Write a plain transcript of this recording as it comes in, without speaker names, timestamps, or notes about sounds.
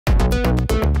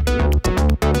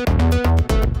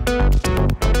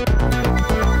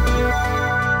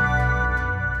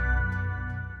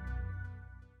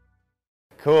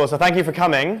Cool, so thank you for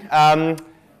coming. I'm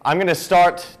going to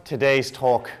start today's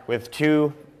talk with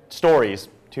two stories,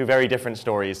 two very different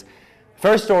stories. The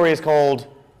first story is called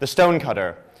The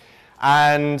Stonecutter.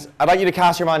 And I'd like you to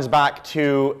cast your minds back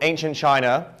to ancient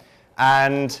China.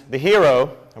 And the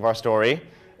hero of our story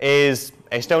is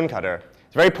a stonecutter.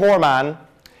 He's a very poor man.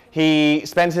 He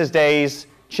spends his days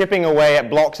chipping away at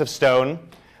blocks of stone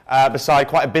beside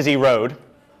quite a busy road.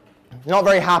 He's not a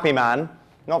very happy man.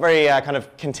 Not very kind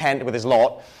of content with his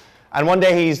lot. And one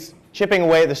day he's chipping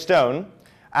away at the stone,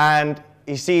 and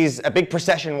he sees a big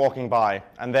procession walking by.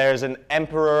 And there's an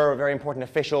emperor, a very important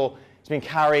official. He's being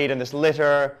carried in this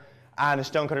litter, and the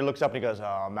stonecutter looks up and he goes,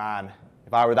 "Oh man,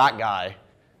 if I were that guy,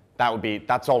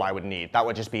 that's all I would need. That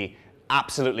would just be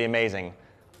absolutely amazing."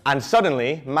 And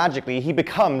suddenly, magically, he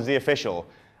becomes the official.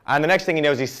 And the next thing he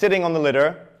knows, he's sitting on the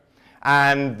litter,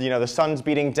 and the sun's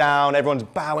beating down, everyone's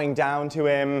bowing down to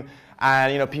him.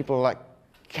 And people are like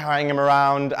carrying him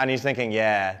around, and he's thinking,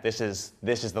 yeah, this is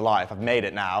the life. I've made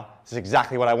it now. This is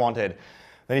exactly what I wanted.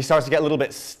 Then he starts to get a little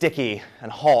bit sticky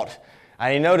and hot,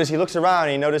 and he looks around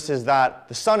and he notices that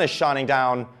the sun is shining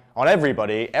down on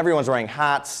everybody. Everyone's wearing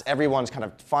hats. Everyone's kind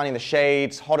of finding the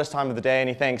shades, hottest time of the day, and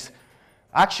he thinks,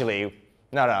 actually,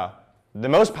 no. The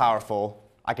most powerful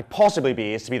I could possibly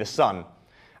be is to be the sun.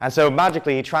 And so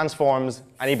magically he transforms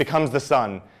and he becomes the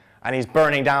sun. And he's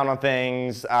burning down on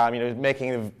things,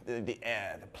 making the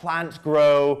plants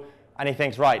grow, and he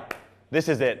thinks, right, this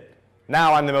is it.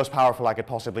 Now I'm the most powerful I could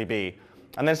possibly be.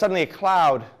 And then suddenly a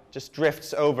cloud just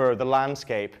drifts over the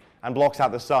landscape and blocks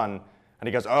out the sun. And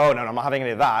he goes, oh, no, I'm not having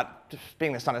any of that. Just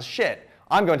being the sun is shit.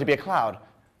 I'm going to be a cloud.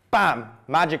 Bam!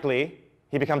 Magically,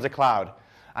 he becomes a cloud.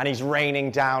 And he's raining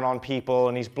down on people,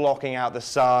 and he's blocking out the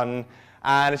sun.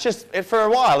 And it's just, for a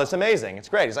while, it's amazing. It's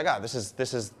great. He's like, this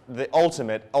is the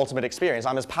ultimate experience.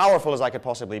 I'm as powerful as I could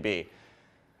possibly be.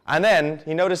 And then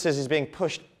he notices he's being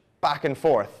pushed back and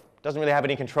forth. Doesn't really have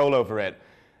any control over it.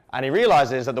 And he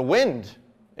realizes that the wind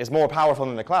is more powerful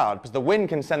than the cloud, because the wind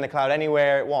can send the cloud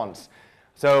anywhere it wants.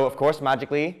 So, of course,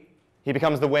 magically, he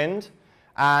becomes the wind.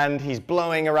 And he's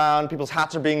blowing around. People's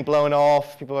hats are being blown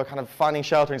off. People are kind of finding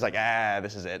shelter. And he's like,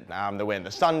 this is it. Now I'm the wind.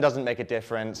 The sun doesn't make a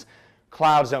difference.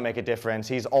 Clouds don't make a difference.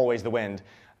 He's always the wind.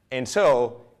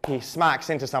 Until he smacks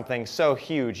into something so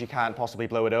huge he can't possibly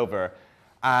blow it over.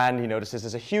 And he notices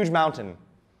there's a huge mountain.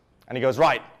 And he goes,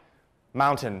 right,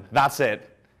 mountain, that's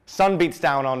it. Sun beats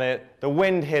down on it. The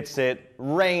wind hits it.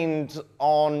 Rains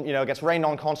on, gets rained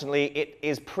on constantly. It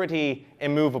is pretty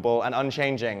immovable and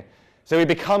unchanging. So he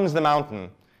becomes the mountain.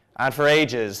 And for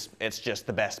ages, it's just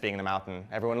the best being the mountain.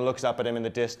 Everyone looks up at him in the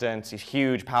distance. He's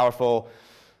huge, powerful.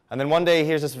 And then one day he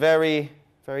hears this very,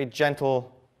 very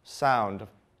gentle sound of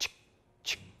chick,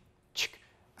 chick, chick.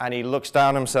 And he looks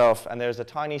down himself, and there's a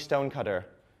tiny stonecutter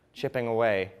chipping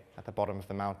away at the bottom of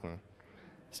the mountain.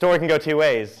 The story can go two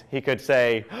ways. He could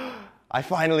say, I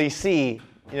finally see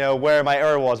where my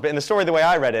error was. But in the story, the way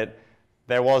I read it,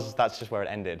 that's just where it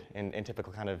ended, in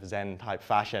typical kind of Zen-type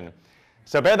fashion.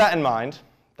 So bear that in mind,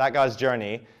 that guy's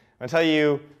journey. I'm going to tell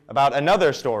you about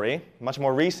another story, much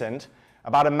more recent,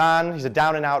 about a man. He's a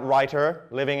down-and-out writer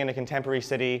living in a contemporary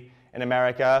city in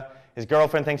America. His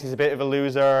girlfriend thinks he's a bit of a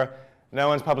loser. No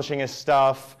one's publishing his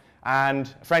stuff.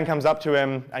 And a friend comes up to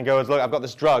him and goes, look, I've got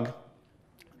this drug,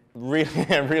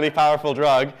 really powerful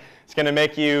drug. It's going to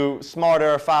make you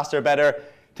smarter, faster, better.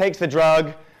 Takes the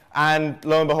drug, and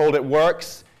lo and behold, it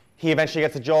works. He eventually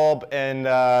gets a job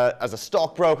as a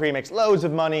stockbroker. He makes loads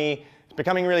of money. He's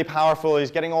becoming really powerful. He's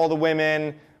getting all the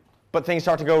women. But things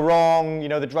start to go wrong,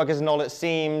 the drug isn't all it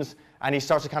seems, and he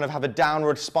starts to kind of have a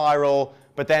downward spiral,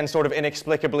 but then sort of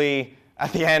inexplicably,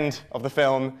 at the end of the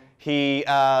film, he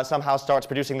somehow starts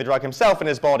producing the drug himself in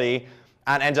his body,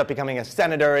 and ends up becoming a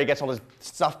senator. He gets all his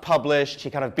stuff published, he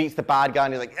kind of beats the bad guy,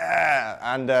 and he's like, yeah,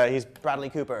 and he's Bradley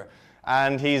Cooper,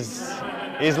 and he's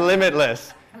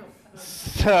limitless.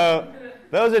 So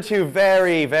those are two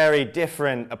very, very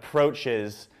different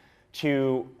approaches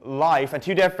to life, and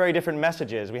two very different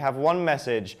messages. We have one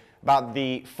message about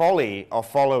the folly of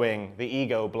following the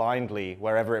ego blindly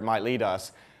wherever it might lead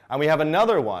us. And we have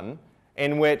another one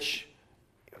in which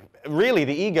really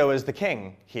the ego is the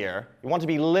king here. You want to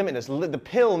be limitless. The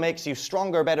pill makes you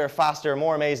stronger, better, faster,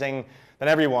 more amazing than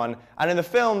everyone. And in the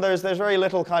film, there's very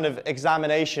little kind of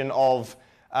examination of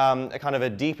a kind of a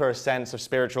deeper sense of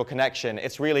spiritual connection.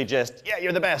 It's really just, yeah,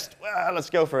 you're the best. Well, let's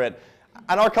go for it.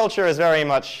 And our culture is very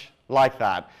much like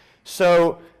that.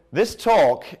 So this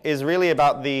talk is really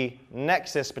about the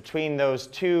nexus between those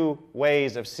two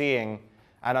ways of seeing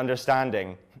and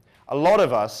understanding. a lot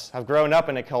of us have grown up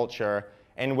in a culture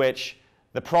in which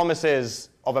the promises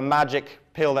of a magic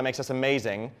pill that makes us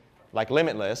amazing, like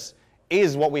Limitless,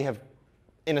 is what we have,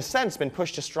 in a sense, been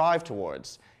pushed to strive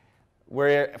towards.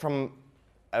 We're from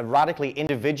a radically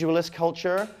individualist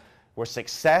culture where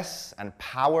success and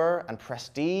power and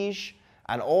prestige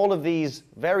and all of these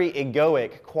very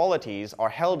egoic qualities are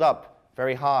held up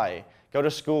very high. Go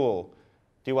to school,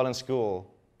 do well in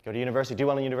school. Go to university, do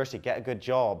well in university, get a good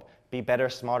job, be better,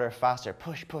 smarter, faster,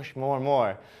 push, push, more and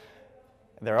more.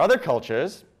 There are other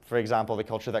cultures, for example, the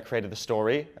culture that created the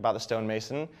story about the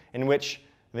stonemason, in which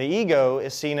the ego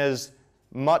is seen as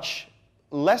much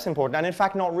less important and in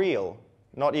fact not real,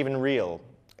 not even real.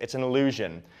 It's an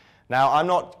illusion. Now, I'm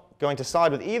not going to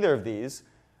side with either of these.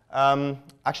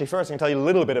 Actually, first, I'm going to tell you a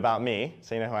little bit about me,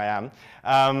 so you know who I am.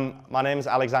 My name is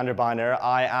Alexander Beiner.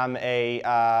 I am a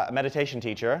meditation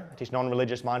teacher. I teach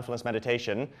non-religious mindfulness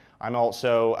meditation. I'm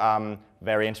also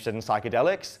very interested in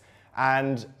psychedelics.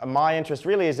 And my interest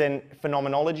really is in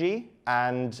phenomenology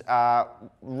and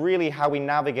really how we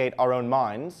navigate our own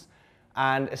minds,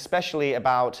 and especially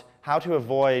about how to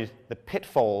avoid the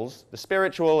pitfalls, the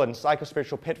spiritual and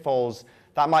psychospiritual pitfalls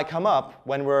that might come up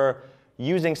when we're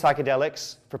using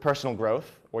psychedelics for personal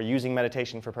growth or using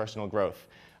meditation for personal growth.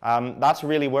 That's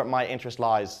really where my interest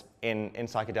lies in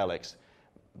psychedelics.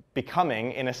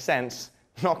 Becoming, in a sense,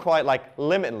 not quite like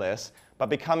limitless, but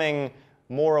becoming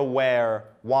more aware,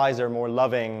 wiser, more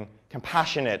loving,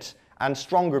 compassionate, and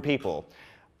stronger people.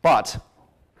 But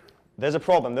there's a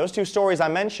problem. Those two stories I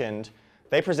mentioned,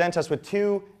 they present us with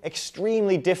two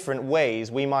extremely different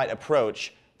ways we might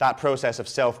approach that process of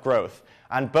self-growth.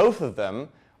 And both of them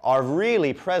are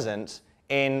really present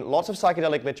in lots of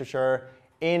psychedelic literature,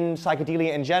 in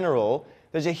psychedelia in general.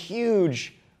 There's a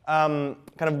huge kind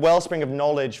of wellspring of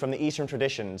knowledge from the Eastern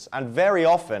traditions, and very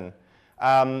often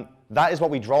that is what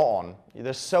we draw on.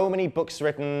 There's so many books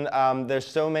written, there's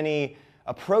so many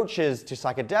approaches to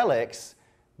psychedelics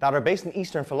that are based in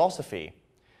Eastern philosophy.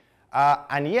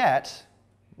 And yet,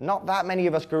 not that many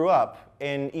of us grew up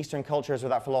in Eastern cultures where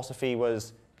that philosophy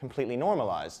was completely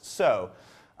normalized. So,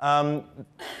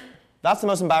 that's the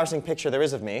most embarrassing picture there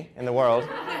is of me in the world.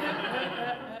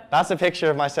 That's a picture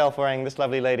of myself wearing this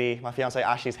lovely lady, my fiancée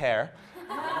Ashley's hair.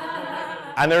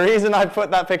 And the reason I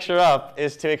put that picture up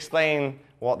is to explain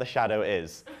what the shadow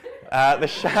is. The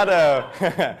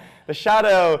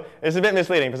shadow is a bit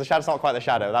misleading because the shadow's not quite the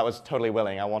shadow. That was totally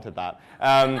willing. I wanted that.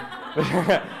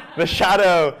 The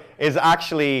shadow is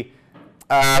actually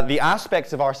the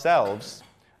aspects of ourselves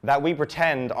that we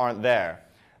pretend aren't there.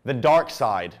 The dark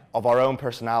side of our own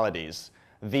personalities.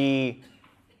 The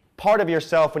part of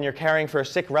yourself when you're caring for a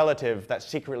sick relative that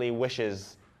secretly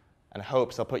wishes and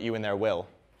hopes they'll put you in their will.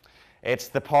 It's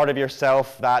the part of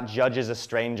yourself that judges a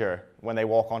stranger when they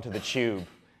walk onto the tube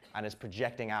and is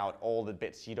projecting out all the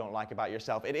bits you don't like about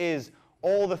yourself. It is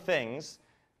all the things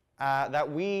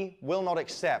that we will not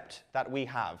accept that we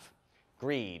have.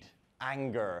 Greed,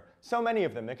 anger, so many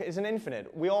of them. It's an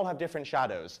infinite. We all have different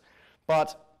shadows.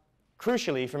 But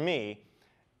crucially for me,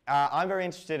 I'm very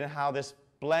interested in how this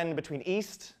blend between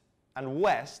East and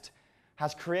West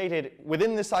has created,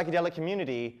 within the psychedelic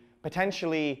community,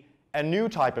 potentially a new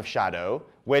type of shadow,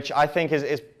 which I think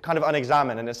is kind of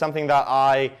unexamined, and it's something that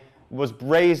I was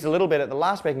raised a little bit at the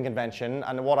last Baking Convention,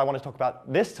 and what I want to talk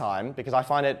about this time, because I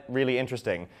find it really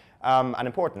interesting and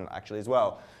important, actually, as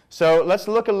well. So let's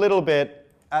look a little bit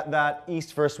at that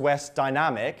East versus West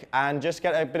dynamic and just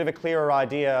get a bit of a clearer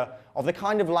idea of the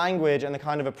kind of language and the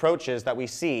kind of approaches that we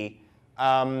see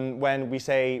when we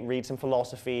say read some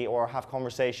philosophy or have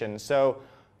conversations. So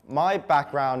my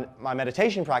background, my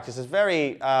meditation practice is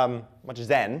very much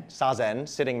Zen, Zazen,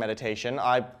 sitting meditation.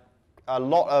 A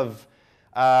lot of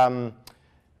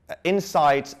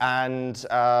insight and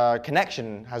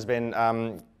connection has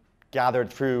been gathered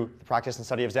through the practice and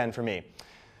study of Zen for me.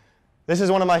 This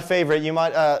is one of my favorite. You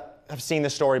might have seen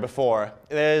this story before.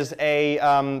 There's a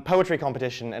poetry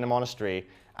competition in a monastery,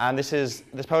 and this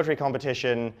poetry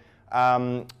competition,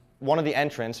 one of the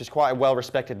entrants, who's quite a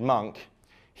well-respected monk,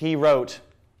 he wrote,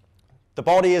 "The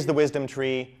body is the wisdom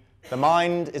tree, the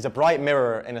mind is a bright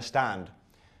mirror in a stand.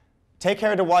 Take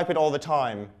care to wipe it all the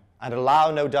time, and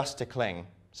allow no dust to cling."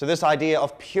 So this idea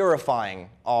of purifying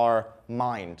our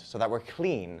mind so that we're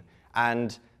clean,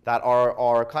 and that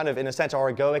our kind of, in a sense,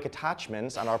 our egoic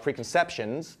attachments and our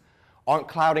preconceptions aren't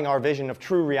clouding our vision of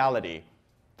true reality.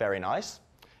 Very nice.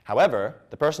 However,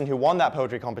 the person who won that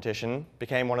poetry competition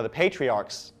became one of the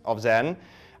patriarchs of Zen,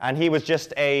 and he was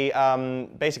just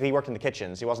basically he worked in the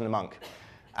kitchens, he wasn't a monk.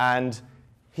 And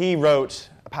he wrote,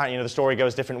 apparently, the story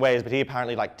goes different ways, but he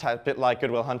apparently, a bit like Good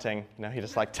Will Hunting, he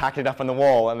just tacked it up on the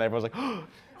wall, and everyone was like,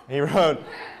 He wrote,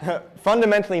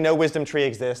 fundamentally no wisdom tree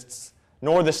exists,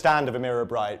 nor the stand of a mirror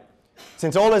bright.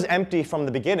 Since all is empty from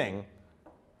the beginning,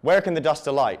 where can the dust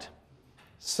alight?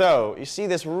 So you see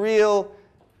this real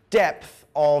depth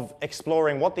of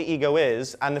exploring what the ego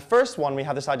is. And the first one, we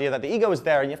have this idea that the ego is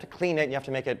there, and you have to clean it, and you have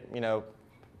to make it,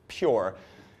 pure.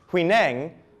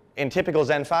 Huineng, in typical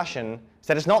Zen fashion,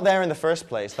 said it's not there in the first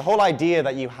place. The whole idea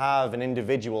that you have an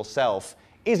individual self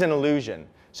is an illusion.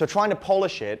 So trying to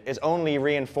polish it is only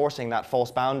reinforcing that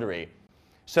false boundary.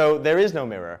 So there is no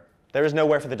mirror. There is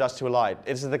nowhere for the dust to alight.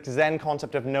 It's the Zen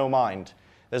concept of no mind.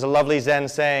 There's a lovely Zen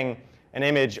saying, an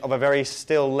image of a very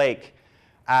still lake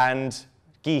and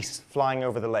geese flying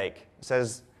over the lake. It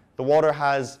says, the water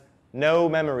has no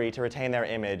memory to retain their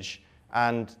image,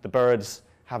 and the birds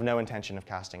have no intention of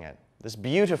casting it. This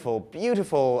beautiful,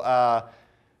 beautiful,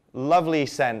 lovely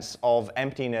sense of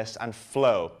emptiness and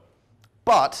flow.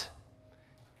 But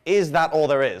is that all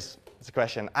there is? It's a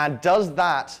question. And does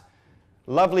that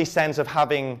lovely sense of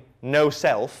having no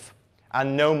self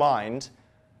and no mind,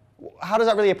 how does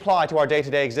that really apply to our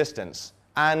day-to-day existence?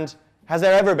 And has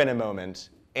there ever been a moment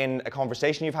in a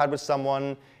conversation you've had with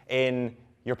someone, in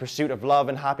your pursuit of love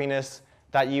and happiness,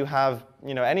 that you have,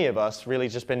 any of us, really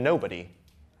just been nobody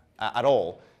at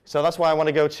all? So that's why I want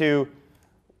to go to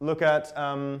look at,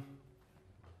 I'll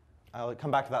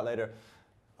come back to that later.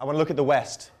 I want to look at the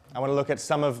West. I want to look at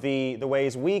some of the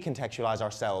ways we contextualize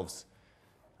ourselves.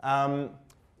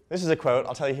 This is a quote.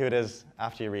 I'll tell you who it is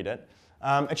after you read it.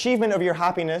 Achievement of your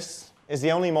happiness is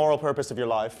the only moral purpose of your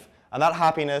life, and that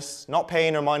happiness, not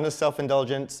pain or mindless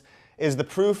self-indulgence, is the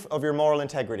proof of your moral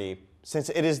integrity, since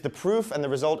it is the proof and the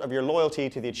result of your loyalty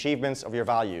to the achievements of your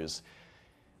values.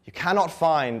 You cannot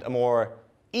find a more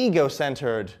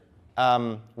ego-centered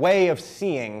way of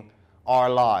seeing our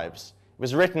lives. It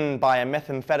was written by a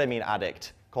methamphetamine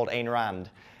addict called Ayn Rand,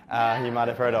 you might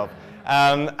have heard of.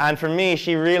 And for me,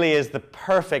 she really is the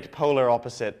perfect polar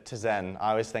opposite to Zen.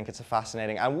 I always think it's a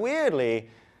fascinating, and weirdly,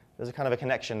 there's a kind of a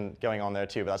connection going on there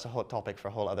too, but that's a hot topic for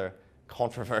a whole other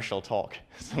controversial talk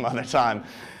some other time.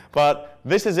 But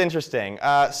this is interesting.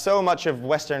 So much of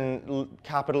Western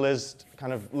capitalist,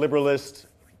 kind of liberalist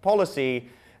policy,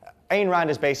 Ayn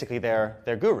Rand is basically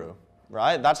their guru,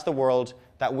 right? That's the world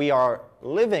that we are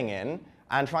living in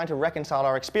and trying to reconcile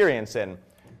our experience in.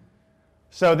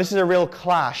 So this is a real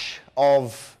clash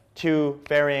of two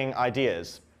varying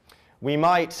ideas. We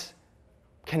might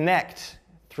connect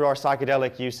through our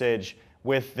psychedelic usage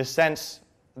with the sense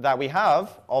that we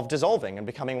have of dissolving and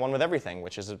becoming one with everything,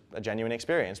 which is a genuine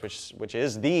experience, which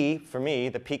is for me,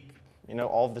 the peak,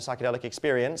 of the psychedelic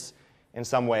experience in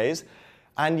some ways.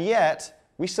 And yet,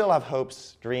 we still have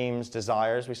hopes, dreams,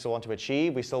 desires we still want to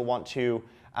achieve. We still want to,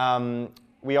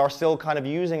 we are still kind of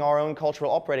using our own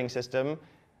cultural operating system,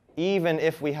 even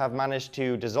if we have managed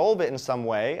to dissolve it in some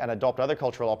way and adopt other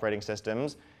cultural operating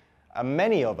systems.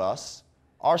 Many of us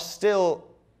are still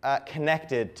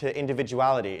connected to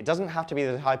individuality. It doesn't have to be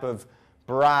the type of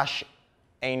brash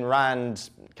Ayn Rand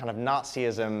kind of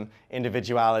Nazism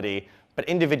individuality, but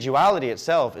individuality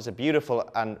itself is a beautiful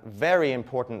and very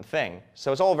important thing.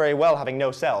 So it's all very well having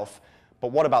no self,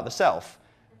 but what about the self?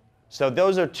 So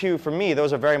those are two, for me,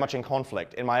 those are very much in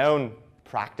conflict in my own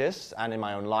practice and in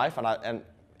my own life and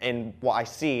in what I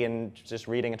see in just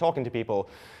reading and talking to people.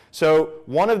 So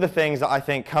one of the things that I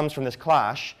think comes from this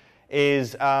clash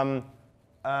is a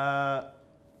lot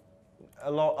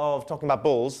of talking about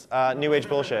bulls, New Age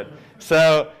bullshit.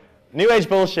 So New Age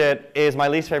bullshit is my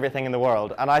least favorite thing in the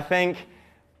world. And I think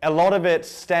a lot of it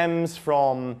stems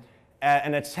from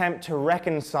an attempt to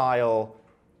reconcile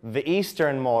the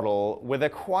Eastern model with a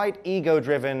quite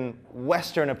ego-driven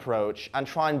Western approach and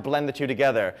try and blend the two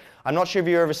together. I'm not sure if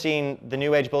you've ever seen the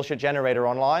New Age bullshit generator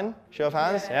online. Show of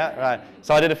hands? Yeah, right.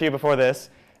 So I did a few before this.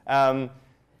 So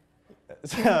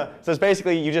it's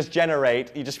basically you just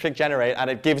click generate, and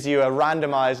it gives you a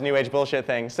randomized New Age bullshit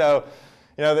thing. So,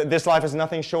 this life is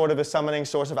nothing short of a summoning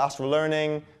source of astral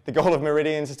learning. The goal of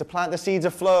meridians is to plant the seeds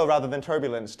of flow rather than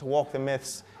turbulence. To walk the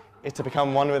myths is to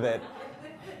become one with it.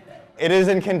 It is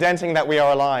in condensing that we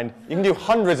are aligned. You can do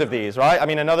hundreds of these, right? I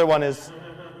mean, another one is,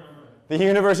 the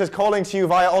universe is calling to you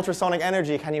via ultrasonic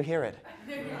energy. Can you hear it?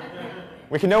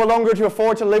 We can no longer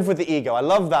afford to live with the ego. I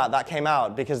love that came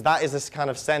out, because that is this kind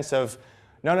of sense of,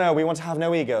 no, we want to have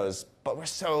no egos, but we're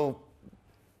so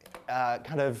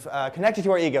connected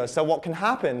to our egos. So what can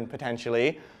happen,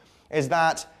 potentially, is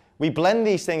that we blend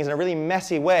these things in a really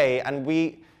messy way, and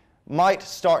we might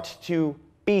start to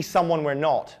be someone we're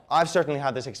not. I've certainly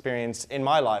had this experience in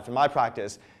my life, in my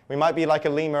practice. We might be like a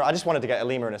lemur. I just wanted to get a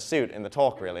lemur in a suit in the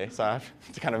talk, really. So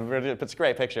it's a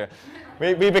great picture.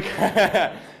 We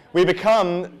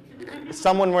become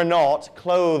someone we're not,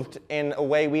 clothed in a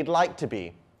way we'd like to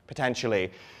be,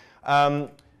 potentially.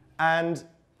 And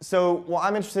so what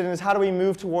I'm interested in is how do we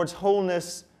move towards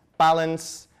wholeness,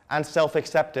 balance, and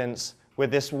self-acceptance with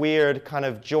this weird kind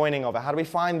of joining of it? How do we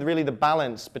find really the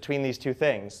balance between these two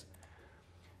things?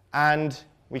 And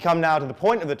we come now to the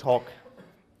point of the talk,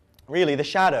 really the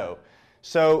shadow.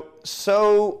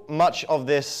 So much of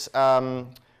this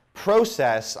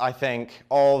process, I think,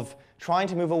 of trying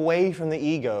to move away from the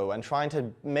ego and trying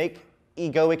to make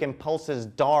egoic impulses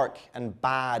dark and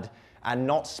bad and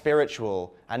not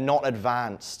spiritual and not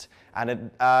advanced. And it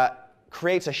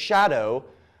creates a shadow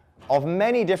of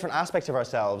many different aspects of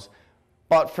ourselves.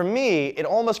 But for me, it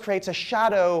almost creates a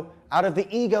shadow out of the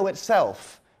ego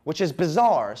itself, which is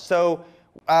bizarre. So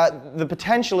the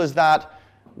potential is that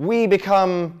we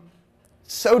become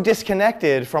so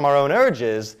disconnected from our own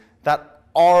urges that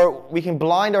we can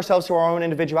blind ourselves to our own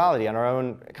individuality and our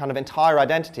own kind of entire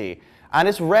identity. And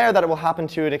it's rare that it will happen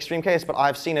to an extreme case, but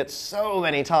I've seen it so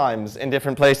many times in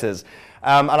different places.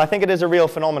 And I think it is a real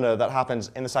phenomenon that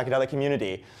happens in the psychedelic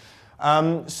community.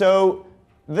 So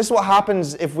this is what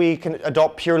happens if we can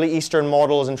adopt purely Eastern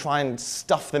models and try and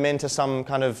stuff them into some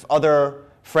kind of other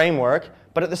framework.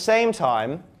 But at the same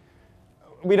time,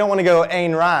 we don't want to go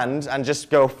Ayn Rand and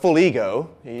just go full ego.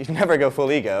 You never go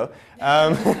full ego.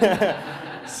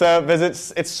 Because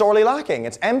it's sorely lacking.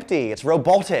 It's empty. It's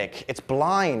robotic. It's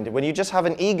blind. When you just have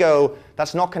an ego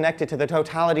that's not connected to the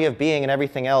totality of being and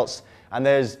everything else, and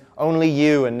there's only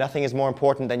you and nothing is more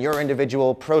important than your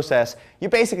individual process, you're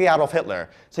basically Adolf Hitler.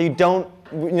 So you don't,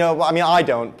 I mean, I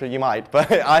don't, but you might,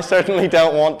 but I certainly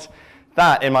don't want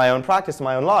that in my own practice, in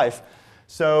my own life.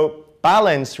 So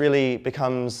balance really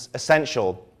becomes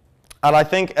essential. And I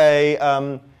think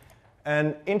an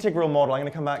integral model, I'm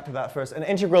going to come back to that first, an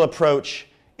integral approach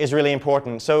is really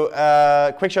important. So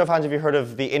quick show of hands, have you heard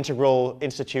of the Integral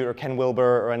Institute or Ken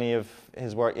Wilber or any of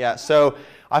his work? Yeah, so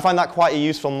I find that quite a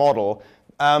useful model.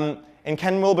 In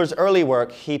Ken Wilber's early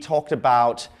work, he talked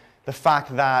about the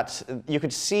fact that you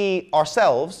could see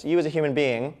ourselves, you as a human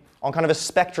being, on kind of a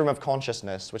spectrum of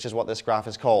consciousness, which is what this graph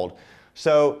is called.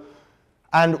 So,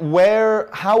 and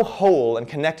how whole and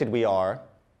connected we are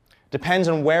depends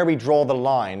on where we draw the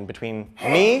line between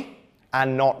me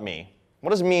and not me. What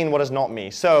does me and what does not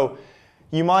me? So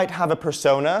you might have a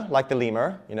persona like the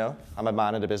lemur, I'm a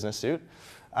man in a business suit,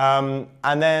 and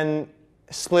then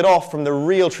split off from the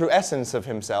real true essence of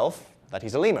himself, that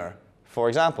he's a lemur, for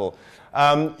example.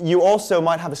 You also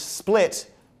might have a split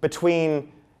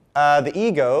between the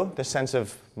ego, the sense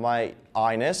of my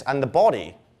I-ness, and the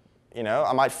body.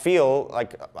 I might feel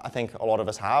like, I think a lot of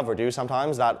us have or do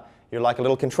sometimes, that you're like a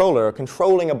little controller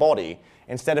controlling a body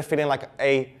instead of feeling like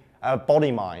a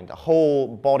body-mind, a whole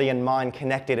body and mind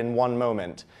connected in one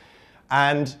moment.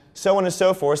 And so on and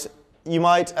so forth. You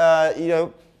might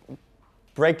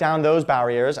break down those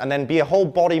barriers and then be a whole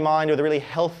body-mind with a really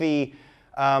healthy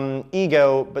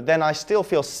ego, but then I still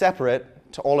feel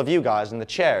separate to all of you guys in the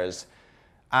chairs.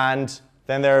 And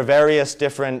then there are various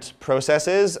different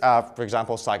processes, for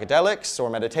example, psychedelics or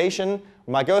meditation,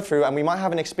 we might go through, and we might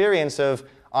have an experience of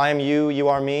I am you, you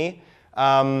are me,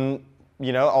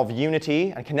 of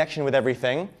unity and connection with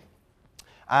everything.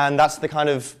 And that's the kind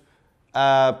of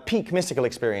peak mystical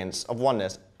experience of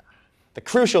oneness. The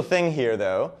crucial thing here,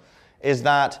 though, is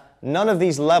that none of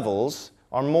these levels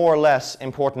are more or less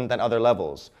important than other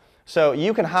levels. So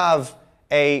you can have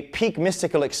a peak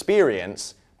mystical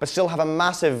experience, but still have a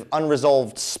massive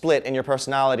unresolved split in your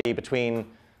personality between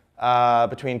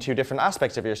two different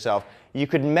aspects of yourself. You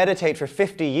could meditate for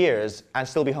 50 years and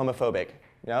still be homophobic.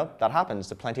 That happens.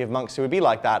 There are plenty of monks who would be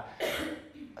like that.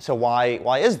 So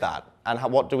why is that? And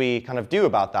what do we kind of do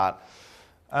about that?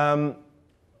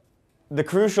 The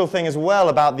crucial thing as well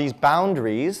about these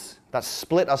boundaries that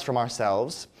split us from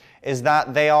ourselves is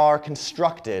that they are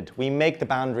constructed. We make the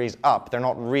boundaries up. They're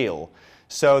not real.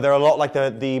 So they're a lot like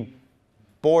the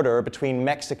border between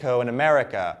Mexico and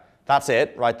America. That's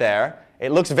it, right there.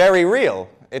 It looks very real.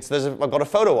 I've got a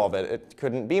photo of it. It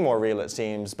couldn't be more real, it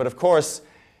seems. But of course,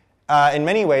 in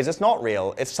many ways, it's not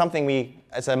real. It's something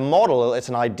it's a model, it's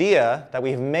an idea that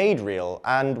we've made real.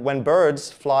 And when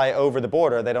birds fly over the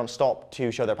border, they don't stop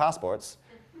to show their passports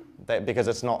because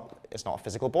it's not a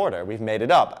physical border. We've made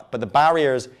it up. But the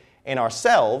barriers in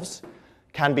ourselves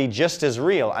can be just as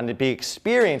real and be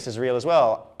experienced as real as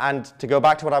well. And to go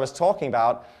back to what I was talking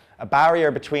about, a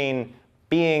barrier between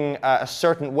being a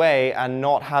certain way and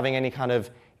not having any kind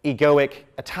of egoic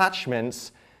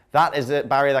attachments, that is a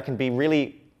barrier that can be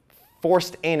really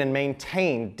forced in and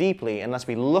maintained deeply unless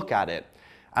we look at it.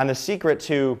 And the secret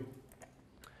to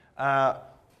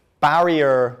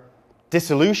barrier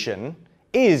dissolution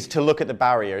is to look at the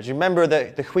barriers. You remember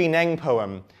the Hui Neng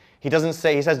poem? He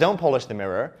says, don't polish the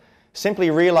mirror. Simply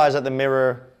realize that the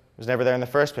mirror was never there in the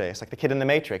first place. Like the kid in the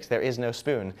Matrix, there is no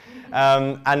spoon.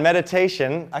 And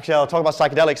meditation, actually I'll talk about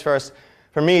psychedelics first.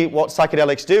 For me, what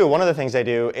psychedelics do, one of the things they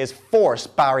do is force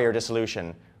barrier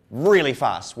dissolution really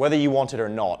fast, whether you want it or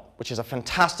not, which is a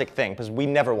fantastic thing because we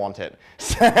never want it.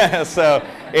 So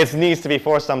it needs to be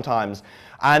forced sometimes.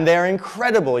 And they're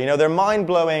incredible, you know, they're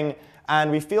mind-blowing and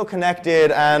we feel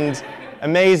connected and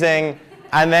amazing.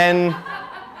 And then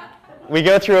we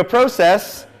go through a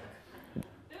process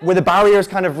where the barriers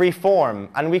kind of reform.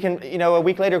 And we can, you know, a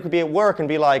week later could be at work and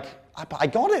be like, I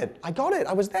got it,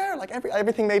 I was there, like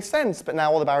everything made sense, but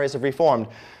now all the barriers have reformed.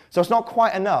 So it's not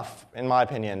quite enough, in my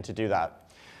opinion, to do that.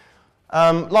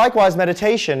 Likewise,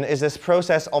 meditation is this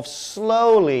process of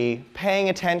slowly paying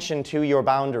attention to your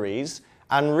boundaries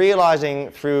and realizing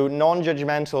through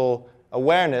non-judgmental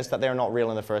awareness that they're not real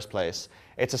in the first place.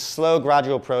 It's a slow,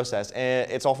 gradual process.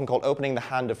 It's often called opening the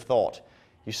hand of thought.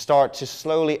 You start to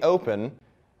slowly open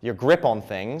your grip on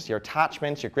things, your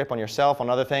attachments, your grip on yourself,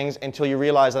 on other things, until you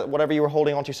realize that whatever you were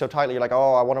holding onto so tightly, you're like,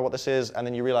 oh, I wonder what this is, and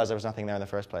then you realize there was nothing there in the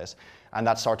first place. And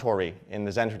that's Sartori in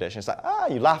the Zen tradition. It's like,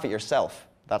 you laugh at yourself.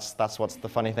 That's what's the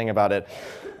funny thing about it.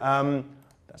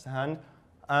 That's the hand.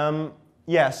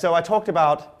 Yeah, so I talked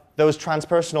about those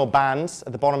transpersonal bands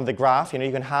at the bottom of the graph. You know,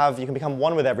 you can become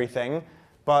one with everything,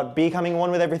 but becoming one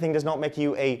with everything does not make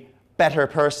you a better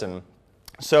person.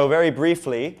 So very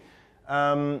briefly,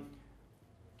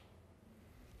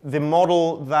 the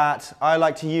model that I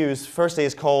like to use, firstly,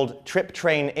 is called Trip,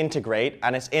 Train, Integrate,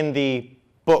 and it's in the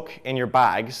book in your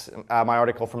bags, my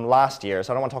article from last year,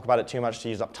 so I don't want to talk about it too much to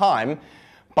use up time,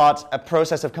 but a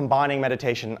process of combining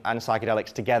meditation and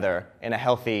psychedelics together in a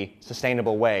healthy,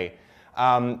 sustainable way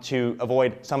to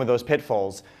avoid some of those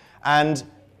pitfalls. And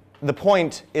the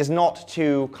point is not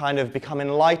to kind of become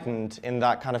enlightened in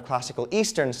that kind of classical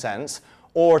Eastern sense,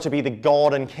 or to be the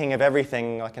god and king of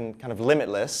everything, like in kind of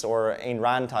Limitless or Ayn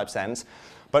Rand type sense.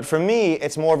 But for me,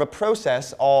 it's more of a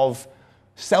process of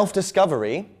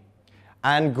self-discovery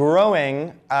and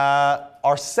growing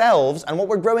ourselves. And what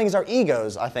we're growing is our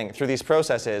egos, I think, through these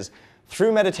processes.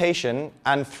 Through meditation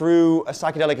and through a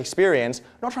psychedelic experience, I'm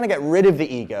not trying to get rid of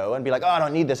the ego and be like, oh, I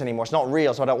don't need this anymore, it's not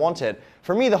real, so I don't want it.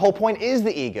 For me, the whole point is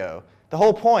the ego. The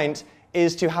whole point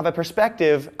is to have a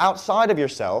perspective outside of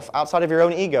yourself, outside of your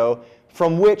own ego,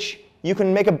 from which you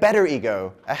can make a better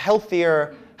ego, a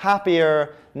healthier,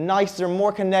 happier, nicer,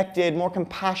 more connected, more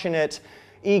compassionate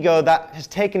ego that has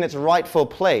taken its rightful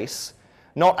place,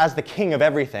 not as the king of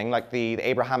everything, like the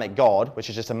Abrahamic God, which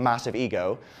is just a massive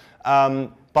ego,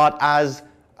 but as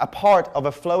a part of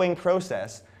a flowing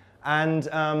process, and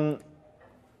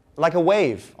like a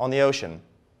wave on the ocean.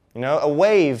 You know, a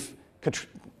wave could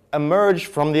emerge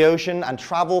from the ocean and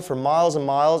travel for miles and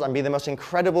miles and be the most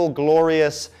incredible,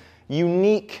 glorious,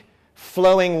 unique,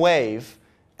 flowing wave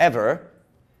ever,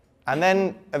 and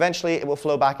then eventually it will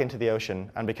flow back into the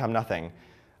ocean and become nothing.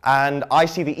 And I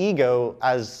see the ego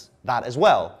as that as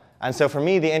well. And so for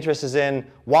me, the interest is in,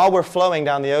 while we're flowing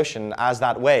down the ocean as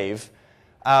that wave,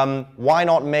 why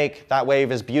not make that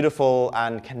wave as beautiful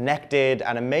and connected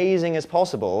and amazing as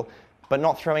possible, but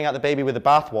not throwing out the baby with the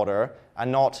bathwater and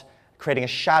not creating a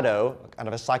shadow, kind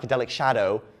of a psychedelic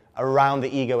shadow, around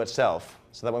the ego itself,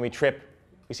 so that when we trip,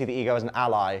 we see the ego as an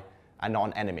ally and not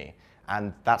an enemy.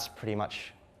 And that's pretty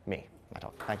much me, my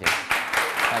talk. Thank you.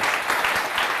 Thanks.